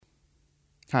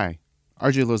Hi,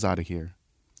 RJ Lozada here.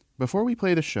 Before we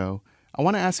play the show, I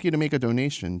want to ask you to make a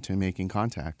donation to Making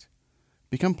Contact.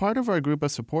 Become part of our group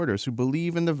of supporters who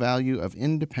believe in the value of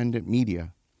independent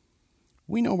media.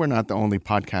 We know we're not the only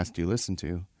podcast you listen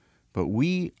to, but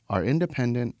we are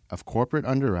independent of corporate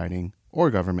underwriting or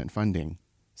government funding.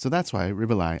 So that's why we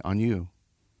rely on you.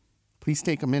 Please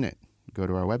take a minute, go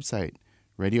to our website,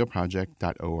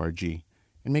 radioproject.org,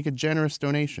 and make a generous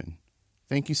donation.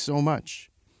 Thank you so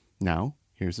much. Now,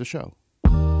 here's the show.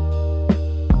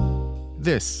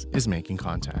 This is Making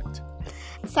Contact.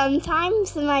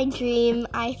 Sometimes in my dream,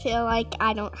 I feel like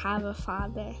I don't have a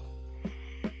father.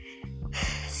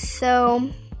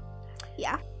 So,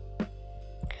 yeah.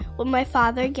 When my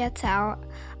father gets out,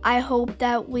 I hope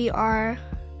that we are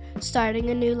starting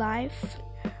a new life.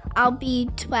 I'll be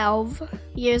 12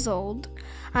 years old.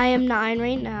 I am 9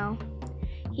 right now.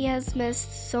 He has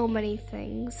missed so many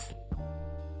things.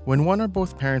 When one or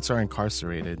both parents are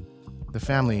incarcerated, the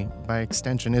family, by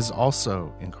extension, is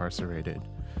also incarcerated.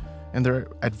 And they're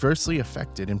adversely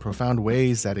affected in profound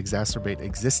ways that exacerbate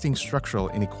existing structural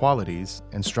inequalities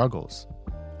and struggles.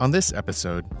 On this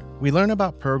episode, we learn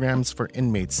about programs for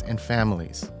inmates and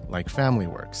families, like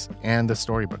FamilyWorks and the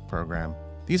Storybook program.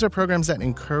 These are programs that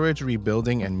encourage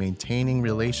rebuilding and maintaining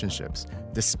relationships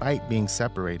despite being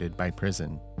separated by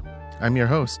prison. I'm your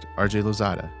host, RJ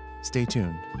Lozada. Stay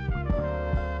tuned.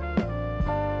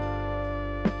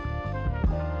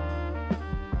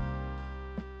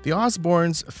 The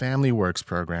Osborne's FamilyWorks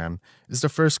program is the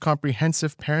first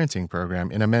comprehensive parenting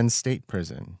program in a men's state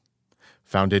prison.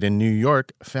 Founded in New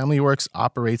York, FamilyWorks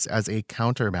operates as a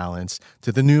counterbalance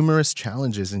to the numerous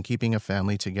challenges in keeping a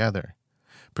family together.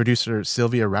 Producer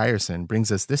Sylvia Ryerson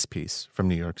brings us this piece from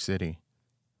New York City.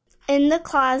 In the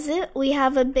closet, we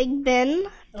have a big bin.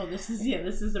 Oh, this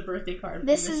is a birthday card.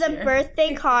 This is a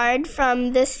birthday card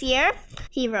from this year.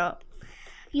 He wrote,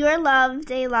 "You're loved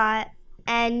a lot,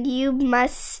 and you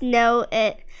must know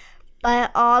it.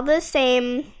 But all the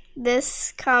same,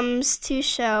 this comes to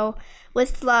show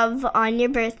with love on your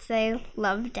birthday,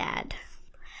 love, Dad."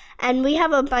 And we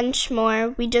have a bunch more.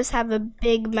 We just have a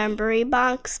big memory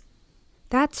box.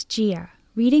 That's Gia,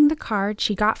 reading the card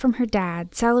she got from her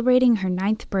dad celebrating her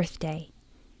 9th birthday.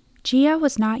 Gia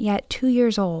was not yet 2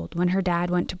 years old when her dad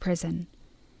went to prison.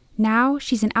 Now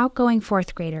she's an outgoing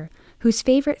 4th grader whose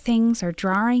favorite things are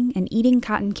drawing and eating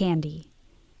cotton candy.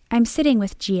 I'm sitting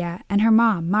with Gia and her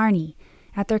mom, Marnie,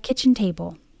 at their kitchen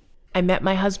table. I met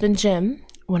my husband, Jim,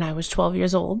 when I was 12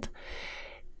 years old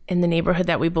in the neighborhood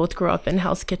that we both grew up in,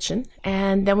 Hell's Kitchen.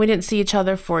 And then we didn't see each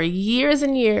other for years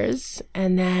and years.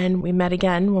 And then we met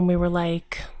again when we were I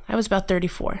was about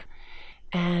 34.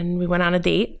 And we went on a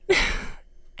date.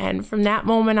 And from that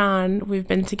moment on, we've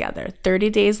been together. 30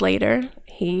 days later,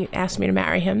 he asked me to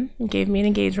marry him and gave me an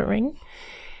engagement ring.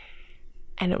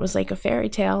 And it was like a fairy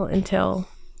tale until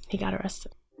he got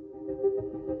arrested.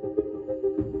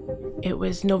 It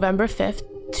was November 5th,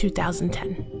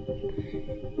 2010.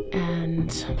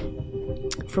 And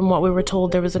from what we were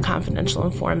told, there was a confidential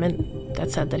informant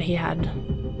that said that he had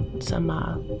some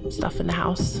stuff in the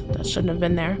house that shouldn't have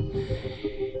been there.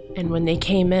 And when they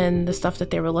came in, the stuff that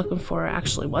they were looking for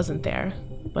actually wasn't there,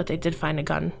 but they did find a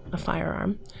gun, a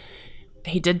firearm.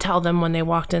 He did tell them when they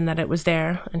walked in that it was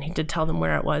there, and he did tell them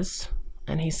where it was.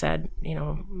 And he said,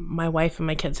 my wife and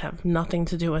my kids have nothing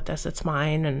to do with this, it's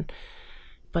mine.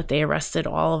 But they arrested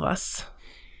all of us.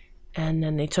 And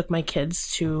then they took my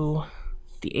kids to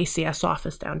the ACS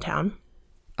office downtown.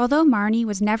 Although Marnie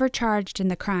was never charged in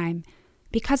the crime,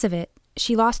 because of it,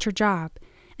 she lost her job,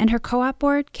 and her co-op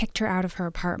board kicked her out of her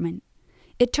apartment.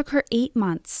 It took her 8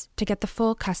 months to get the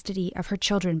full custody of her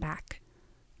children back.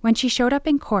 When she showed up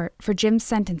in court for Jim's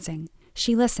sentencing,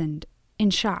 she listened, in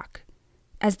shock,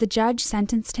 as the judge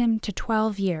sentenced him to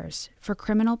 12 years for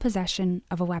criminal possession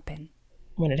of a weapon.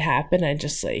 When it happened, I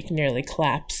just nearly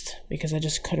collapsed because I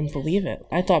just couldn't believe it.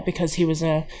 I thought because he was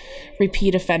a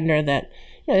repeat offender that,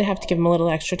 they have to give him a little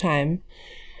extra time.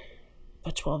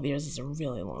 But 12 years is a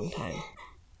really long time.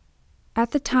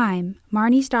 At the time,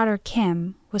 Marnie's daughter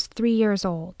Kim was 3 years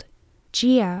old.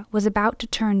 Gia was about to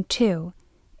turn 2,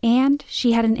 and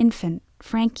she had an infant,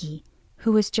 Frankie,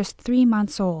 who was just 3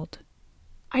 months old.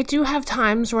 I do have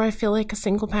times where I feel like a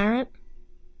single parent,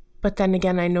 but then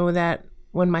again, I know that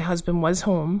when my husband was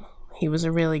home, he was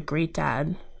a really great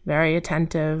dad, very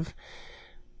attentive,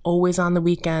 always on the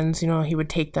weekends, he would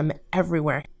take them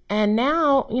everywhere. And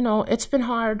now, it's been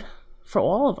hard for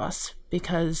all of us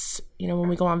because, when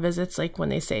we go on visits, like when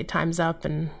they say time's up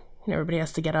and everybody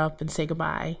has to get up and say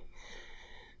goodbye,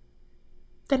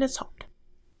 then it's hard.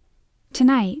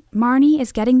 Tonight, Marnie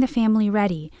is getting the family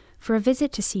ready for a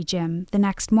visit to see Jim the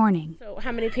next morning. So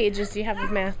how many pages do you have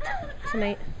of math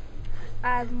tonight?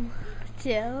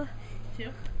 2.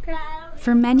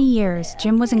 For many years,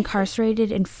 Jim was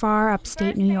incarcerated in far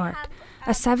upstate New York,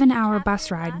 a 7-hour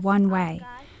bus ride one way,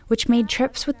 which made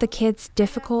trips with the kids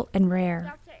difficult and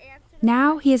rare.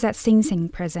 Now he is at Sing Sing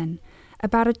prison,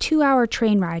 about a 2-hour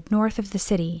train ride north of the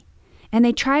city, and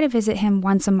they try to visit him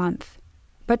once a month.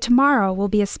 But tomorrow will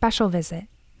be a special visit.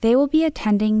 They will be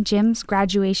attending Jim's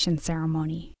graduation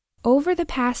ceremony. Over the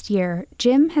past year,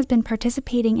 Jim has been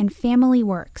participating in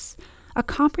FamilyWorks, a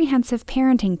comprehensive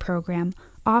parenting program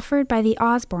offered by the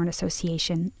Osborne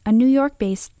Association, a New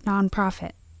York-based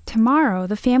nonprofit. Tomorrow,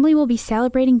 the family will be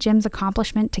celebrating Jim's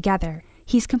accomplishment together.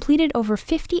 He's completed over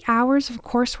 50 hours of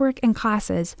coursework and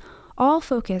classes, all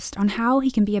focused on how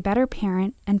he can be a better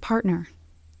parent and partner.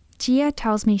 Gia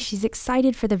tells me she's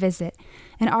excited for the visit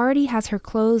and already has her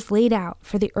clothes laid out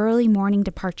for the early morning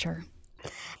departure.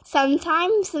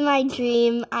 Sometimes in my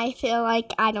dream, I feel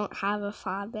like I don't have a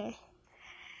father.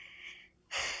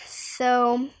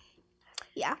 So,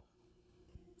 yeah.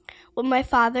 When my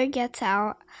father gets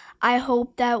out, I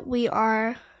hope that we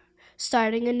are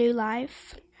starting a new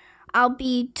life. I'll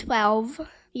be 12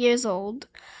 years old.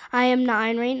 I am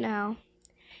 9 right now.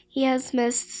 He has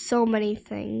missed so many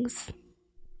things.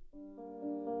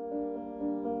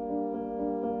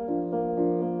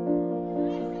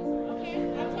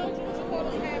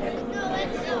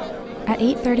 At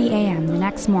 8:30 a.m. the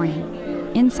next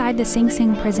morning, inside the Sing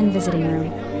Sing prison visiting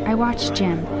room, I watched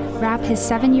Jim wrap his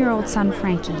 7-year-old son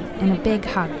Frankie in a big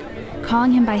hug,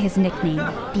 calling him by his nickname,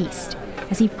 Beast,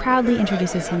 as he proudly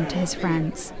introduces him to his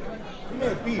friends. Come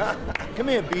here, Beast. Come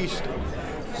here, Beast.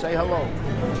 Say hello.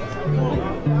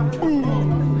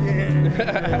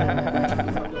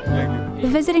 The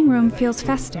visiting room feels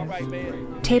festive.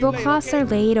 Tablecloths are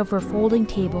laid over folding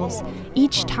tables,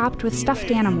 each topped with stuffed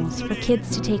animals for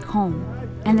kids to take home,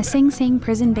 and the Sing Sing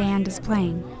prison band is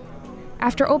playing.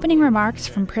 After opening remarks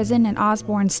from prison and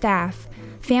Osborne staff,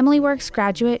 FamilyWorks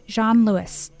graduate Jean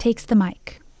Lewis takes the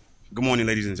mic. Good morning,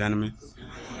 ladies and gentlemen.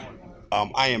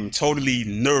 I am totally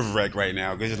nerve-wracked right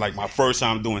now because it's like my first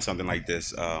time doing something like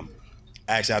this. I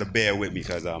actually had to bear with me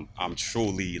because I'm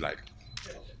truly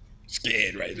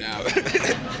scared right now.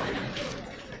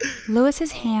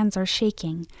 Lewis's hands are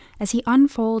shaking as he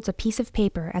unfolds a piece of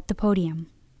paper at the podium.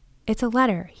 It's a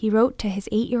letter he wrote to his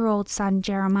 8-year-old son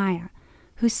Jeremiah,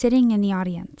 who's sitting in the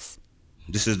audience.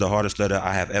 This is the hardest letter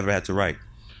I have ever had to write.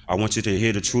 I want you to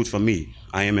hear the truth from me.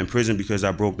 I am in prison because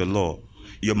I broke the law.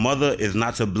 Your mother is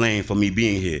not to blame for me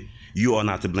being here. You are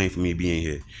not to blame for me being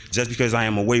here. Just because I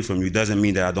am away from you doesn't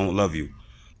mean that I don't love you.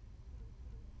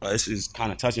 This is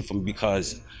kind of touching for me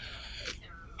because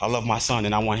I love my son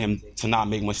and I want him to not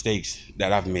make mistakes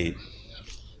that I've made.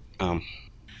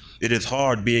 It is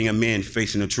hard being a man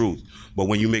facing the truth, but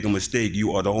when you make a mistake,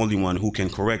 you are the only one who can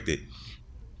correct it.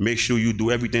 Make sure you do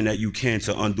everything that you can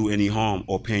to undo any harm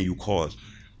or pain you cause.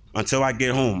 Until I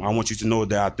get home, I want you to know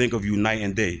that I think of you night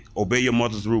and day. Obey your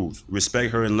mother's rules.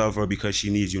 Respect her and love her because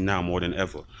she needs you now more than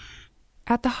ever.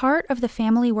 At the heart of the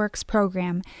FamilyWorks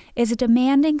program is a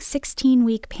demanding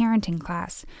 16-week parenting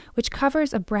class, which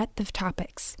covers a breadth of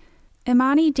topics.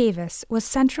 Imani Davis was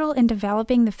central in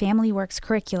developing the FamilyWorks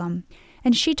curriculum,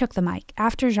 and she took the mic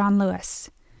after Jean Lewis.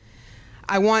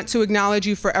 I want to acknowledge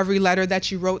you for every letter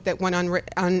that you wrote that went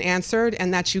unanswered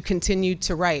and that you continued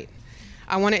to write.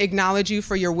 I want to acknowledge you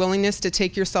for your willingness to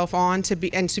take yourself on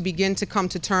and to begin to come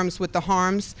to terms with the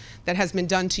harms that has been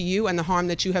done to you and the harm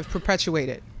that you have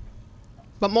perpetuated.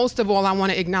 But most of all, I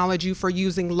want to acknowledge you for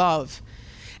using love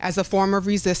as a form of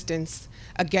resistance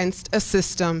against a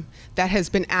system that has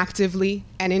been actively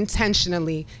and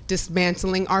intentionally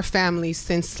dismantling our families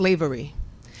since slavery,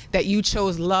 that you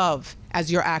chose love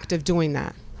as your act of doing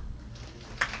that.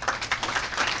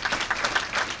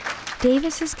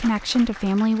 Davis's connection to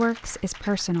FamilyWorks is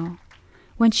personal.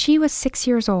 When she was 6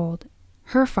 years old,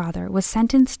 her father was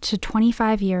sentenced to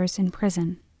 25 years in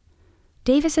prison.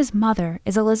 Davis's mother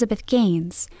is Elizabeth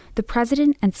Gaines, the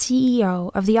president and CEO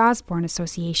of the Osborne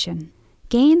Association.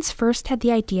 Gaines first had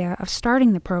the idea of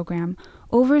starting the program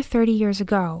over 30 years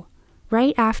ago,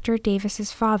 right after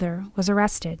Davis's father was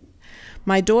arrested.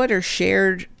 My daughter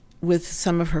shared with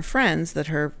some of her friends that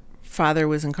her father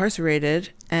was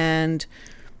incarcerated, and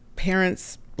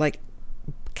parents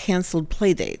canceled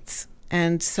play dates.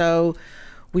 And so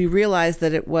we realized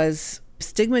that it was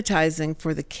stigmatizing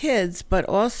for the kids, but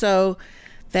also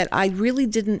that I really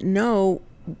didn't know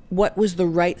what was the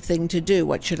right thing to do.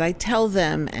 What should I tell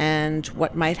them and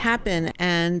what might happen?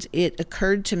 And it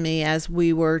occurred to me as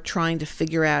we were trying to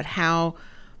figure out how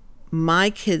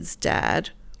my kid's dad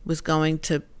was going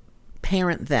to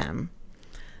parent them,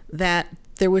 that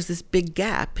there was this big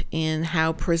gap in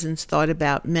how prisons thought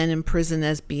about men in prison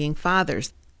as being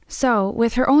fathers. So,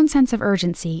 with her own sense of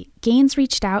urgency, Gaines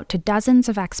reached out to dozens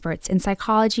of experts in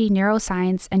psychology,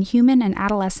 neuroscience, and human and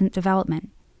adolescent development.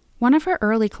 One of her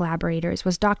early collaborators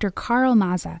was Dr. Carl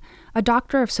Mazza, a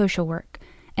doctor of social work,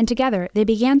 and together they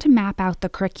began to map out the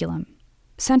curriculum.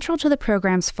 Central to the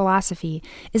program's philosophy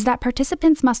is that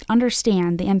participants must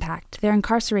understand the impact their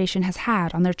incarceration has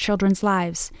had on their children's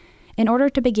lives in order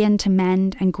to begin to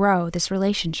mend and grow this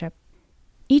relationship.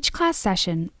 Each class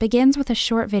session begins with a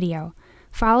short video,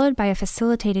 followed by a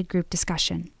facilitated group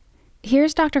discussion.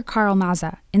 Here's Dr. Carl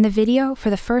Mazza in the video for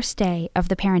the first day of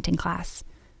the parenting class.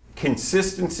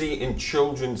 Consistency in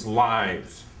children's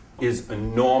lives is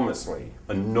enormously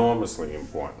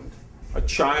important. A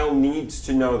child needs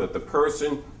to know that the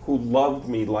person who loved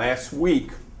me last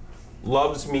week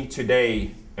loves me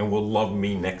today and will love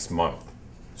me next month.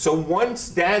 So once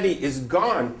daddy is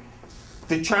gone,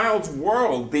 the child's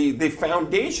world, the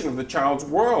foundation of the child's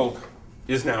world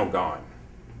is now gone.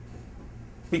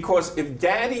 Because if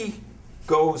daddy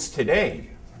goes today,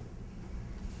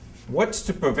 what's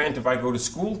to prevent if I go to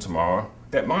school tomorrow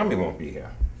that mommy won't be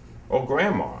here, or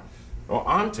grandma, or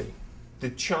auntie? The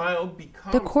child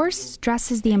becomes... The course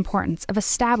stresses the importance of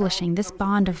establishing this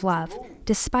bond of love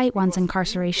despite one's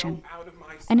incarceration.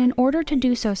 And in order to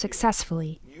do so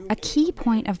successfully, a key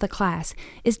point of the class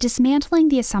is dismantling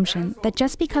the assumption that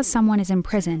just because someone is in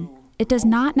prison, it does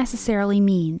not necessarily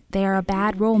mean they are a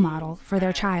bad role model for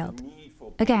their child.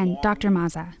 Again, Dr.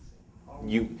 Mazza.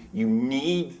 You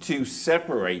need to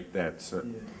separate that, sir,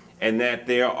 and that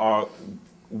there are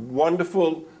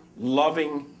wonderful,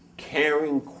 loving,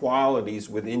 caring qualities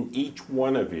within each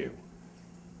one of you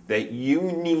that you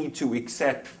need to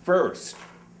accept first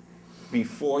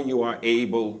before you are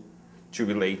able to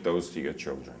relate those to your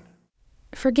children.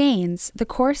 For Gaines, the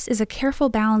course is a careful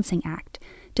balancing act,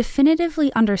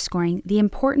 definitively underscoring the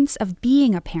importance of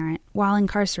being a parent while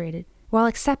incarcerated, while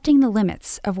accepting the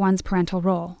limits of one's parental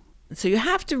role. So you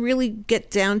have to really get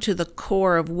down to the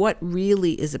core of what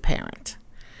really is a parent.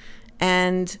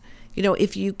 And,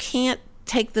 if you can't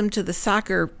take them to the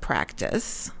soccer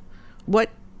practice, what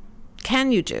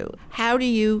can you do? How do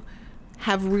you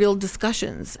have real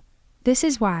discussions? This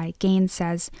is why, Gaines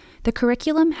says, the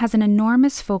curriculum has an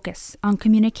enormous focus on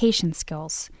communication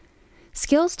skills.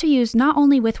 Skills to use not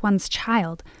only with one's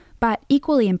child, but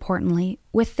equally importantly,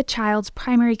 with the child's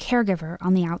primary caregiver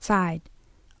on the outside.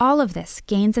 All of this,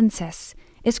 Gaines insists,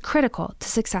 is critical to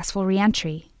successful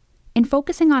reentry. In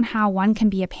focusing on how one can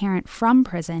be a parent from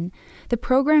prison, the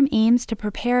program aims to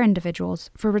prepare individuals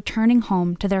for returning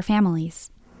home to their families.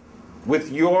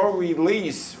 With your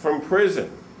release from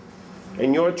prison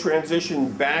and your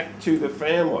transition back to the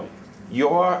family,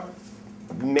 your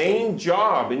main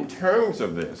job in terms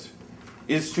of this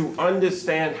is to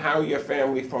understand how your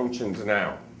family functions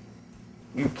now.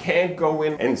 You can't go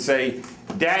in and say,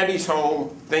 daddy's home,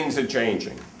 things are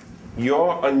changing.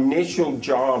 Your initial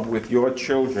job with your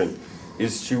children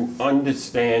is to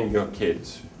understand your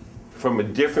kids from a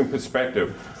different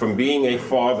perspective, from being a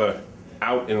father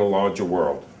out in a larger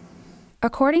world.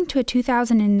 According to a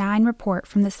 2009 report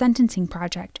from the Sentencing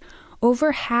Project,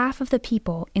 over half of the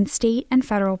people in state and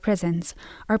federal prisons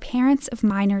are parents of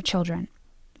minor children.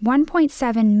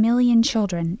 1.7 million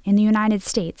children in the United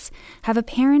States have a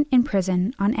parent in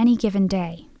prison on any given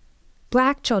day.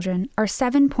 Black children are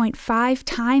 7.5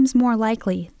 times more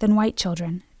likely than white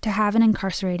children to have an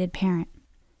incarcerated parent.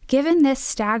 Given this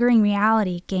staggering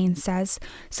reality, Gaines says,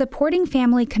 supporting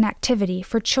family connectivity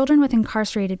for children with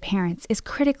incarcerated parents is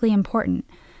critically important,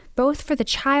 both for the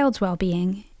child's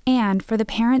well-being and for the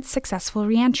parent's successful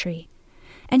reentry.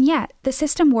 And yet, the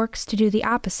system works to do the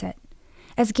opposite,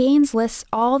 as Gaines lists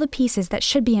all the pieces that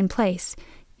should be in place,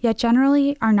 yet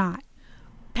generally are not.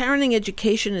 Parenting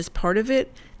education is part of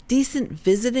it. Decent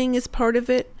visiting is part of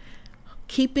it.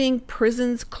 Keeping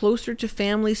prisons closer to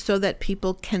families so that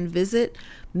people can visit.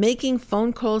 Making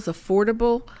phone calls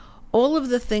affordable. All of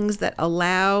the things that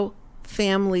allow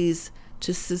families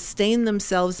to sustain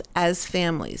themselves as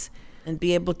families and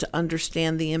be able to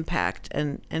understand the impact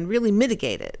and really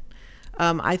mitigate it.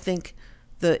 I think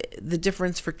the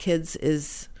difference for kids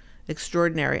is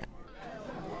extraordinary.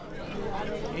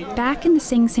 Back in the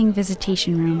Sing Sing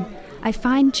visitation room, I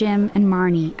find Jim and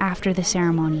Marnie after the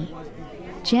ceremony.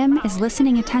 Jim is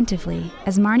listening attentively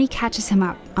as Marnie catches him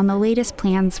up on the latest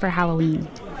plans for Halloween.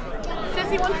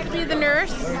 Says he wants to be the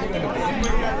nurse,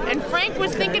 and Frank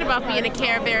was thinking about being a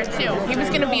Care Bear too. He was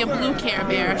going to be a blue Care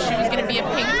Bear, she was going to be a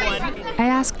pink one. I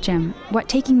ask Jim what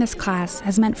taking this class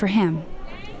has meant for him.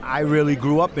 I really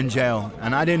grew up in jail,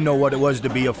 and I didn't know what it was to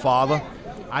be a father.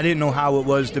 I didn't know how it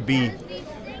was to be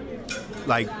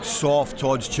like soft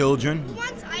towards children.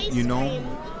 You know,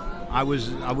 I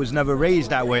was never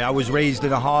raised that way. I was raised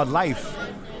in a hard life,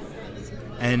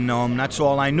 and that's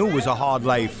all I knew was a hard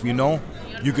life. You know,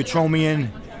 you could throw me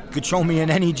in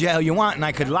any jail you want, and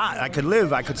I could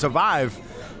live, I could survive.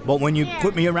 But when you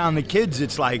put me around the kids,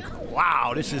 it's like,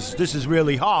 wow, this is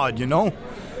really hard. You know.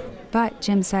 But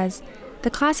Jim says the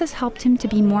classes helped him to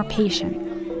be more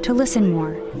patient, to listen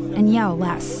more, and yell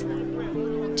less.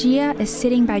 Gia is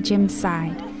sitting by Jim's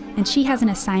side, and she has an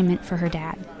assignment for her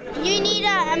dad. You need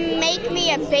to make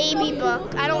me a baby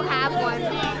book. I don't have one.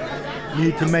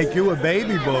 Need to make you a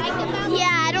baby book? Yeah,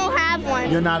 I don't have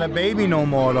one. You're not a baby no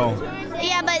more, though.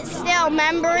 Yeah, but still,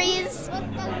 memories.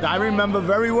 I remember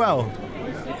very well.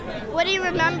 What do you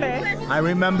remember? I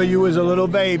remember you as a little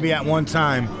baby at one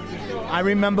time. I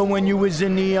remember when you was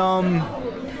in the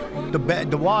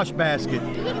wash basket.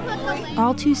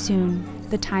 All too soon,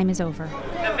 the time is over.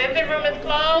 The visit room is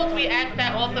closed. We ask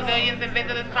that all civilians and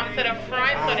visitors come to the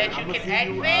front so that you can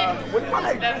exit. The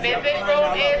visit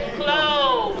room is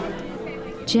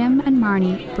closed. Jim and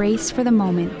Marnie brace for the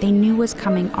moment they knew was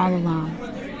coming all along.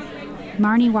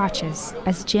 Marnie watches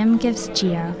as Jim gives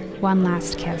Gia one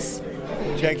last kiss.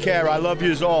 Take care. I love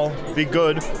yous all. Be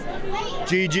good.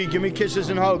 Gigi, give me kisses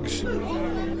and hugs. I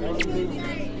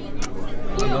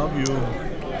love you.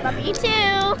 Love you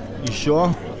too. You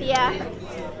sure? Yeah.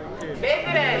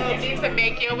 Visitors, you need to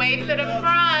make your way to the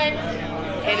front.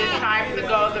 It is time to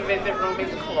go. The visit room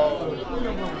is closed.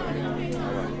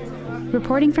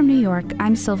 Reporting from New York,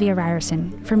 I'm Sylvia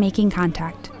Ryerson for Making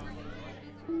Contact.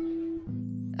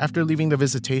 After leaving the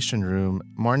visitation room,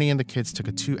 Marnie and the kids took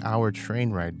a 2-hour train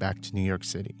ride back to New York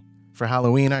City. For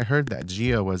Halloween, I heard that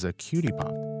Gia was a cutie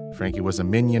pop, Frankie was a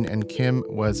minion, and Kim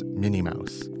was Minnie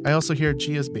Mouse. I also hear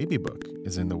Gia's baby book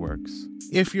is in the works.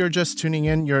 If you're just tuning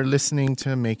in, you're listening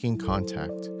to Making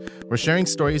Contact. We're sharing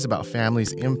stories about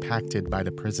families impacted by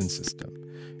the prison system.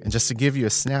 And just to give you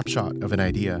a snapshot of an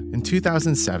idea, in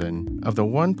 2007, of the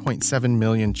 1.7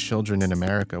 million children in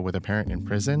America with a parent in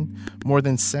prison, more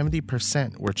than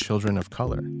 70% were children of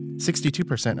color.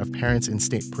 62% of parents in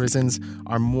state prisons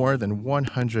are more than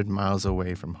 100 miles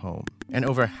away from home. And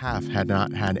over half had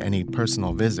not had any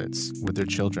personal visits with their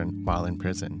children while in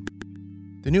prison.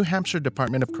 The New Hampshire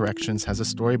Department of Corrections has a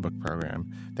Storybook program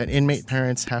that inmate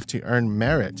parents have to earn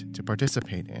merit to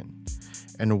participate in.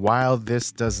 And while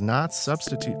this does not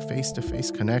substitute face-to-face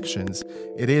connections,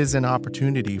 it is an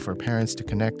opportunity for parents to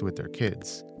connect with their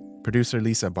kids. Producer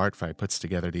Lisa Bartfei puts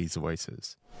together these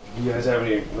voices. Do you guys have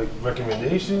any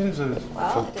recommendations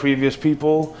for previous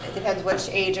people? It depends which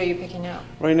age are you picking out.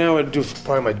 Right now I'd do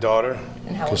probably my daughter.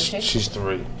 And how old is she? She's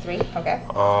 3. 3? Okay.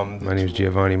 My name is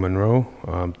Giovanni Monroe.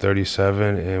 I'm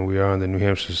 37 and we are in the New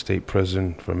Hampshire State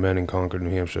Prison for Men in Concord, New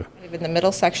Hampshire. In the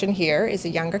middle section here is the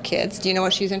younger kids. Do you know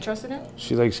what she's interested in?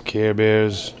 She likes Care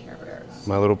Bears,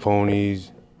 My Little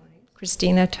Ponies.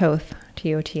 Christina Toth,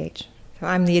 T-O-T-H. So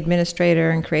I'm the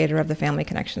administrator and creator of the Family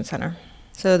Connection Center.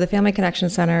 So the Family Connection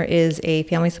Center is a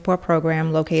family support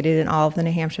program located in all of the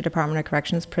New Hampshire Department of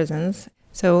Corrections prisons.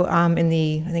 So in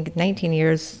the, 19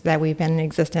 years that we've been in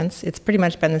existence, it's pretty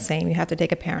much been the same. You have to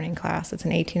take a parenting class. It's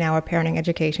an 18-hour parenting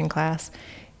education class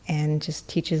and just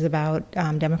teaches about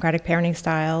democratic parenting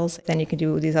styles. Then you can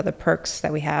do these other perks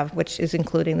that we have, which is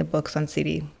including the books on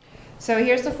CD. So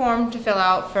here's the form to fill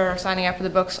out for signing up for the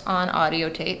books on audio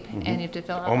tape. Mm-hmm. And you have to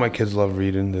fill out. All my kids love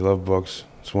reading. They love books.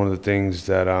 It's one of the things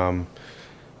that,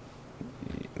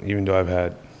 even though I've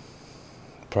had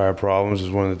prior problems,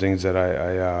 is one of the things that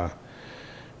I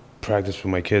practice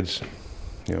with my kids.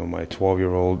 You know, my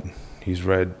 12-year-old, he's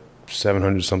read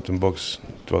 700-something books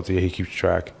throughout the year. He keeps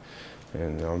track,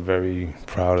 and I'm very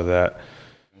proud of that.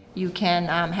 You can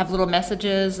have little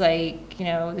messages like,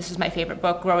 this is my favorite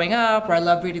book growing up, or I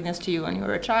love reading this to you when you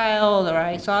were a child, or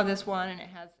I saw this one, and it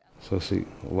has... So see,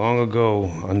 long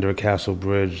ago, under a castle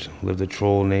bridge, lived a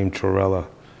troll named Trorella.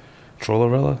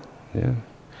 Trollarella? Yeah.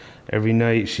 Every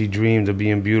night she dreamed of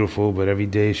being beautiful, but every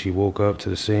day she woke up to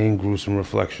the same gruesome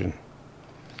reflection.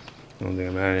 I don't think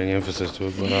I'm adding any emphasis to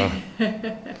it, but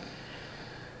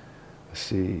let's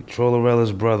see.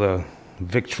 Trollarella's brother,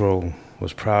 Vic Troll,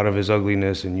 was proud of his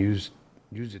ugliness and used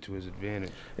it to his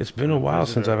advantage. It's been a while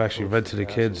since I've actually read to the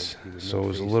kids, so it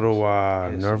was a little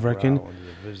nerve-wracking.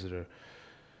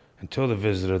 Until the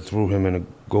visitor threw him in a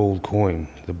gold coin.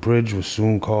 The bridge was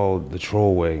soon called the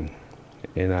Trollway,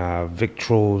 and Vic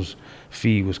Troll's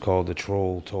fee was called the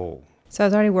Troll Toll. So I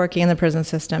was already working in the prison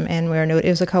system, and it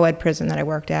was a co-ed prison that I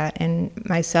worked at, and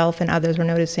myself and others were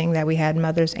noticing that we had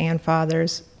mothers and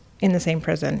fathers in the same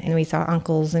prison, and we saw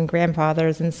uncles and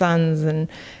grandfathers and sons, and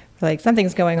like,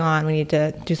 something's going on. We need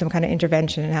to do some kind of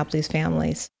intervention and help these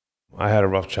families. I had a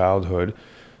rough childhood,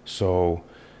 so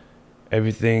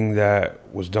everything that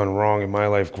was done wrong in my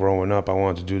life growing up, I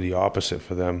wanted to do the opposite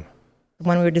for them.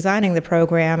 When we were designing the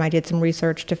program, I did some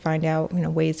research to find out,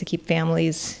 ways to keep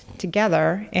families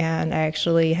together, and I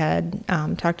actually had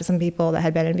talked to some people that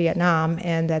had been in Vietnam,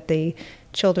 and that the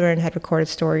children had recorded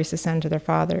stories to send to their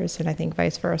fathers, and I think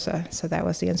vice versa. So that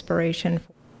was the inspiration.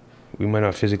 We might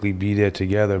not physically be there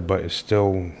together, but it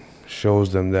still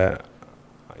shows them that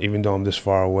even though I'm this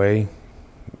far away,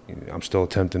 I'm still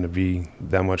attempting to be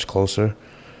that much closer.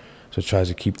 So it tries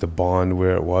to keep the bond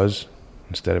where it was,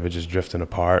 instead of it just drifting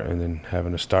apart and then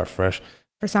having to start fresh.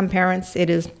 For some parents, it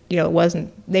is,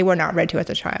 they were not read to as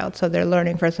a child. So they're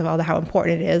learning, first of all, how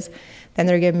important it is. Then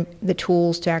they're given the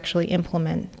tools to actually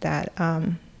implement that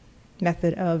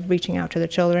method of reaching out to the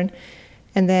children.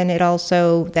 And then it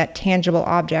also, that tangible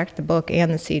object, the book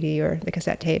and the CD or the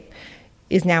cassette tape,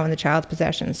 is now in the child's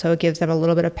possession. So it gives them a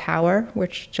little bit of power,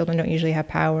 which children don't usually have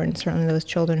power. And certainly those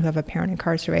children who have a parent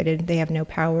incarcerated, they have no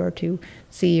power to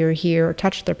see or hear or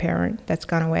touch their parent that's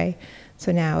gone away.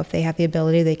 So now if they have the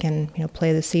ability, they can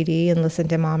play the CD and listen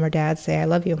to mom or dad say, "I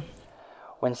love you."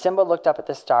 When Simba looked up at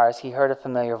the stars, he heard a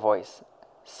familiar voice.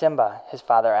 "Simba," his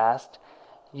father asked,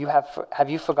 have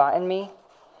you forgotten me?"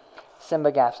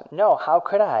 Simba gasped, "No, how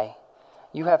could I?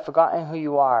 You have forgotten who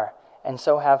you are, and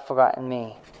so have forgotten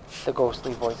me," the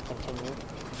ghostly voice continued.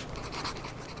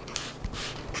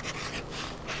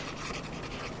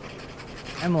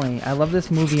 Emily, I love this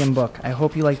movie and book. I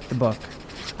hope you liked the book.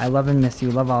 I love and miss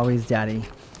you. Love always, Daddy.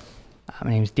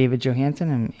 My name's David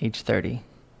Johansson. I'm age 30.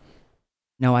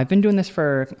 No, I've been doing this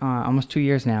for almost 2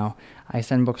 years now. I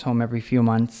send books home every few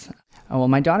months. Well,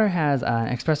 my daughter has an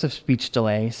expressive speech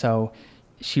delay, so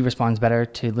she responds better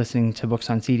to listening to books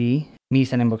on CD. Me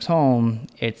sending books home,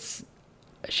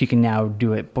 she can now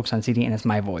do it, books on CD, and it's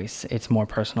my voice. It's more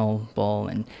personable,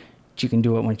 and she can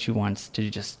do it when she wants to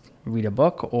just read a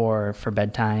book or for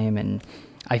bedtime, and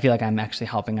I feel like I'm actually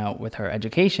helping out with her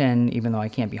education, even though I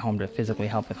can't be home to physically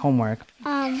help with homework.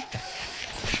 Ready?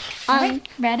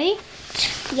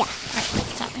 Yeah. All right,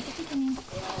 let's start with the beginning.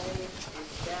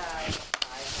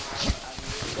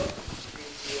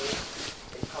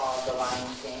 It's called The Lion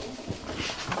King,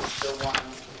 the one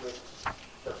with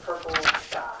the purple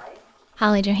sky.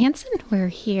 Holly Johansson, we're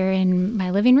here in my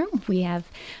living room. We have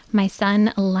my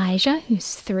son Elijah,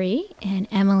 who's 3, and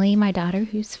Emily, my daughter,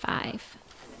 who's 5.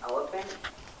 An elephant,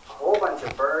 a whole bunch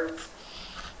of birds,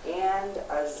 and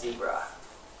a zebra.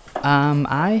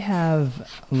 I have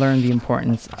learned the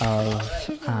importance of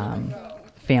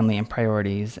family and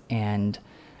priorities and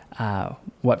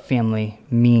what family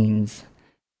means.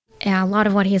 And a lot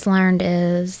of what he's learned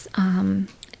is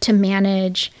to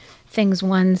manage things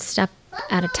one step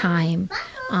at a time.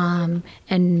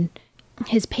 And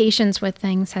his patience with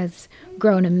things has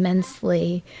grown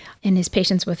immensely, and his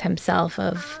patience with himself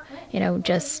of,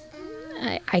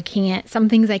 some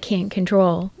things I can't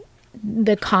control.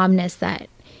 The calmness that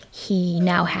he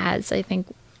now has, I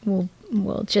think,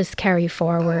 will just carry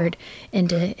forward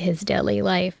into his daily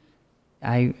life.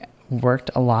 I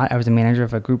worked a lot. I was a manager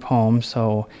of a group home,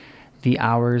 so the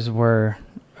hours were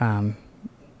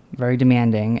very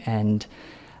demanding, and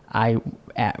I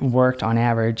worked on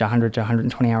average 100 to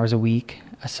 120 hours a week,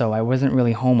 so I wasn't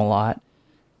really home a lot.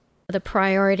 The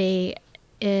priority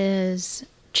has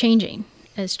changed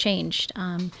as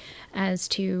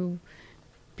to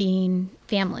being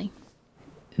family.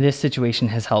 This situation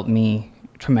has helped me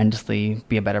tremendously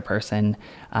be a better person,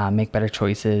 make better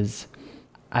choices.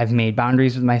 I've made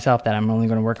boundaries with myself that I'm only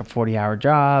going to work a 40-hour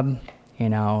job,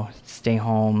 stay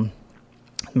home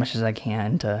as much as I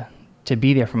can to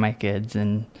be there for my kids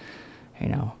and,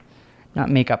 not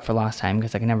make up for lost time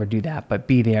because I can never do that, but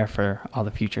be there for all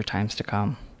the future times to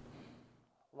come.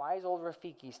 Wise old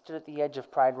Rafiki stood at the edge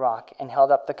of Pride Rock and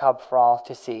held up the cub for all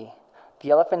to see.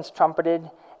 The elephants trumpeted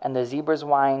and the zebras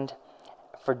whined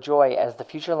for joy as the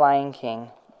future Lion King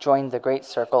joined the great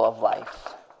circle of life.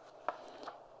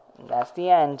 And that's the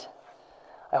end.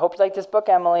 I hope you like this book,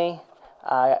 Emily.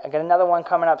 I got another one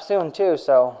coming up soon, too,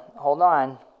 so hold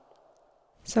on.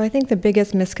 So I think the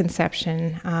biggest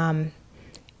misconception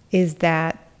is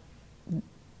that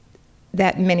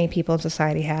many people in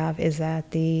society have is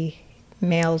that the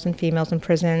males and females in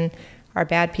prison are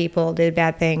bad people, did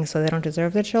bad things, so they don't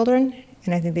deserve their children.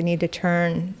 And I think they need to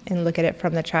turn and look at it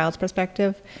from the child's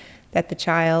perspective, that the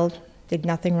child did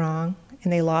nothing wrong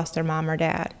and they lost their mom or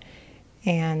dad.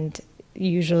 And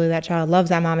usually that child loves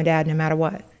that mom and dad no matter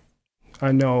what.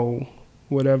 I know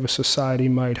whatever society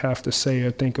might have to say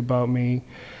or think about me,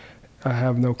 I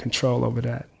have no control over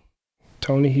that.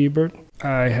 Tony Hebert.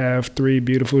 I have 3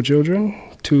 beautiful children,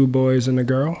 2 boys and a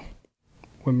girl.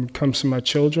 when it comes to my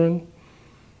children,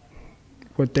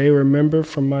 what they remember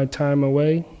from my time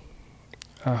away,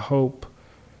 I hope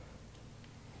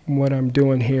what I'm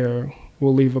doing here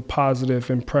will leave a positive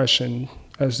impression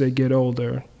as they get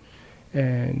older,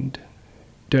 and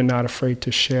they're not afraid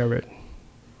to share it.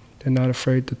 They're not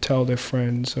afraid to tell their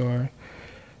friends or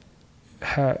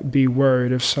be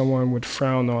worried if someone would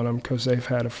frown on them because they've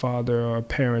had a father or a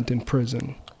parent in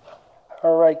prison.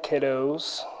 All right,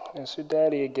 kiddos, it's your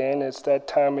daddy again. It's that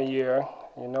time of year.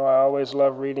 You know I always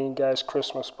love reading you guys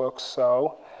Christmas books,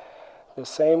 so the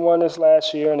same one as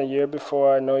last year and the year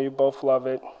before. I know you both love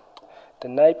it. The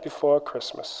Night Before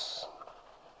Christmas.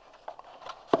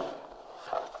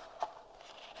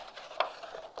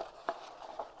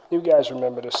 You guys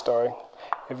remember this story.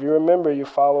 If you remember, you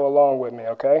follow along with me,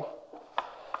 okay?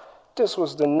 This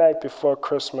was the night before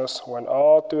Christmas when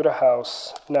all through the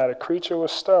house, not a creature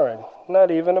was stirring, not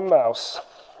even a mouse.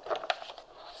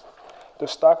 The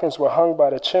stockings were hung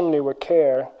by the chimney with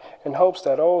care in hopes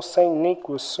that old St. Nick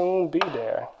would soon be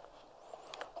there.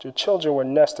 The children were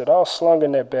nested, all slung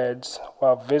in their beds,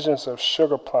 while visions of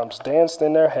sugar plums danced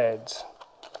in their heads.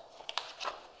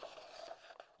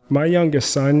 My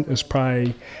youngest son is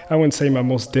probably, I wouldn't say my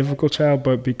most difficult child,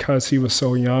 but because he was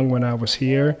so young when I was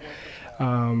here,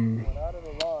 and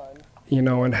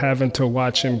having to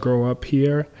watch him grow up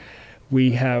here,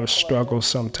 we have struggles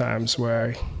sometimes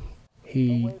where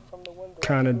he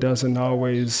kind of doesn't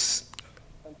always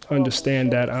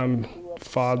understand that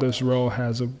father's role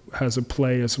has a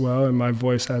play as well, and my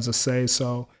voice has a say.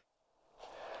 So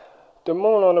the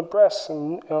moon on the breast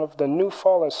of the new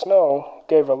fallen snow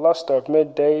gave a luster of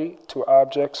midday to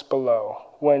objects below,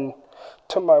 when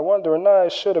to my wondering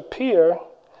eyes should appear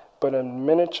but a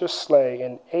miniature sleigh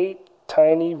and 8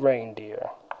 tiny reindeer.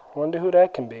 Wonder who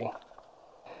that can be.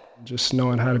 Just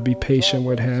knowing how to be patient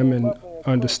with him and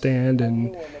understand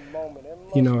and,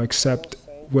 accept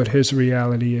what his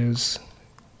reality is,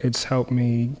 it's helped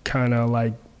me kind of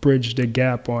like bridge the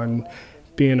gap on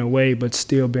being away but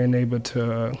still being able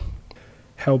to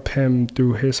help him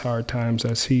through his hard times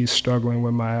as he's struggling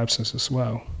with my absence as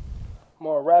well.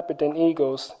 More rapid than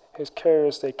eagles, his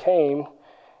carriers they came,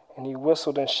 and he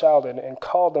whistled and shouted and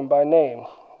called them by name.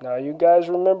 Now you guys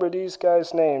remember these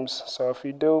guys' names, so if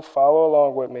you do, follow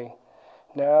along with me.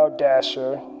 Now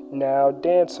Dasher, now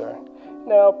Dancer,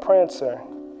 now Prancer,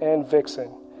 and Vixen.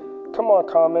 Come on,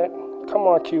 Comet, come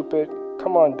on, Cupid,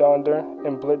 come on, Donder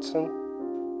and Blitzen.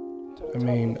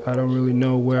 I don't really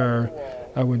know where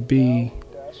I would be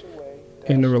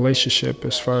in the relationship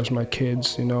as far as my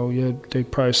kids.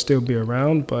 They'd probably still be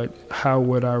around, but how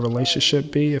would our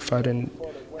relationship be if I didn't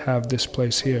have this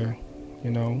place here,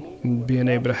 and being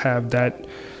able to have that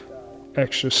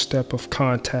extra step of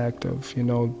contact of,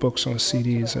 books on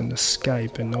CDs and the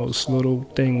Skype and those little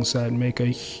things that make a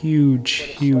huge,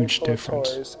 huge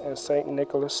difference. And St.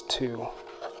 Nicholas too.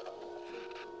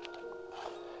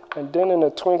 And then in a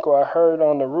twinkle I heard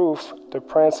on the roof the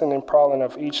prancing and prowling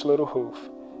of each little hoof.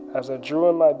 As I drew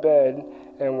in my bed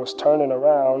and was turning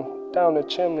around, down the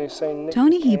chimney St. Nick.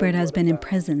 Tony Hebert has been in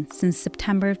prison since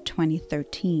September of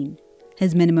 2013.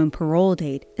 His minimum parole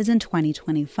date is in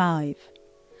 2025.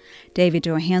 David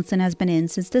Johansen has been in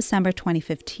since December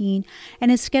 2015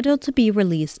 and is scheduled to be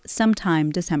released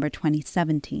sometime December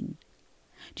 2017.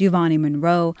 Giovanni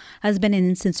Monroe has been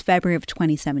in since February of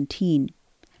 2017.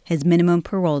 His minimum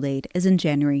parole date is in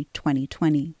January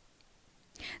 2020.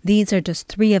 These are just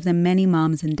 3 of the many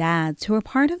moms and dads who are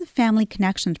part of the Family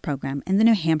Connections program in the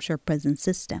New Hampshire prison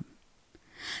system.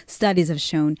 Studies have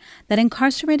shown that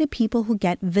incarcerated people who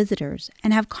get visitors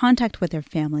and have contact with their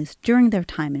families during their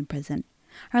time in prison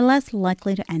are less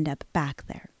likely to end up back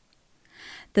there.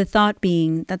 The thought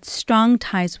being that strong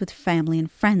ties with family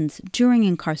and friends during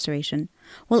incarceration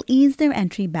will ease their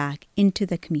entry back into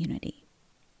the community.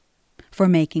 For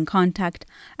Making Contact,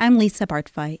 I'm Lisa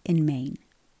Bartfai in Maine.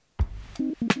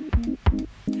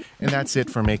 And that's it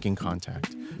for Making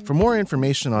Contact. For more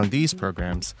information on these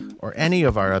programs or any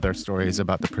of our other stories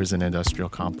about the prison industrial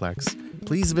complex,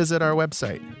 please visit our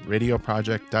website,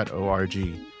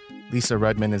 radioproject.org. Lisa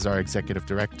Rudman is our executive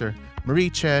director. Marie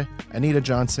Che, Anita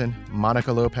Johnson,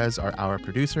 Monica Lopez are our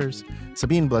producers.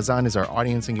 Sabine Blazan is our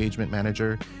audience engagement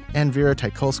manager. And Vera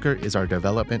Teikulsker is our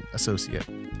development associate.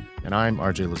 And I'm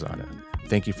RJ Lozada.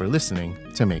 Thank you for listening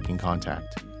to Making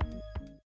Contact.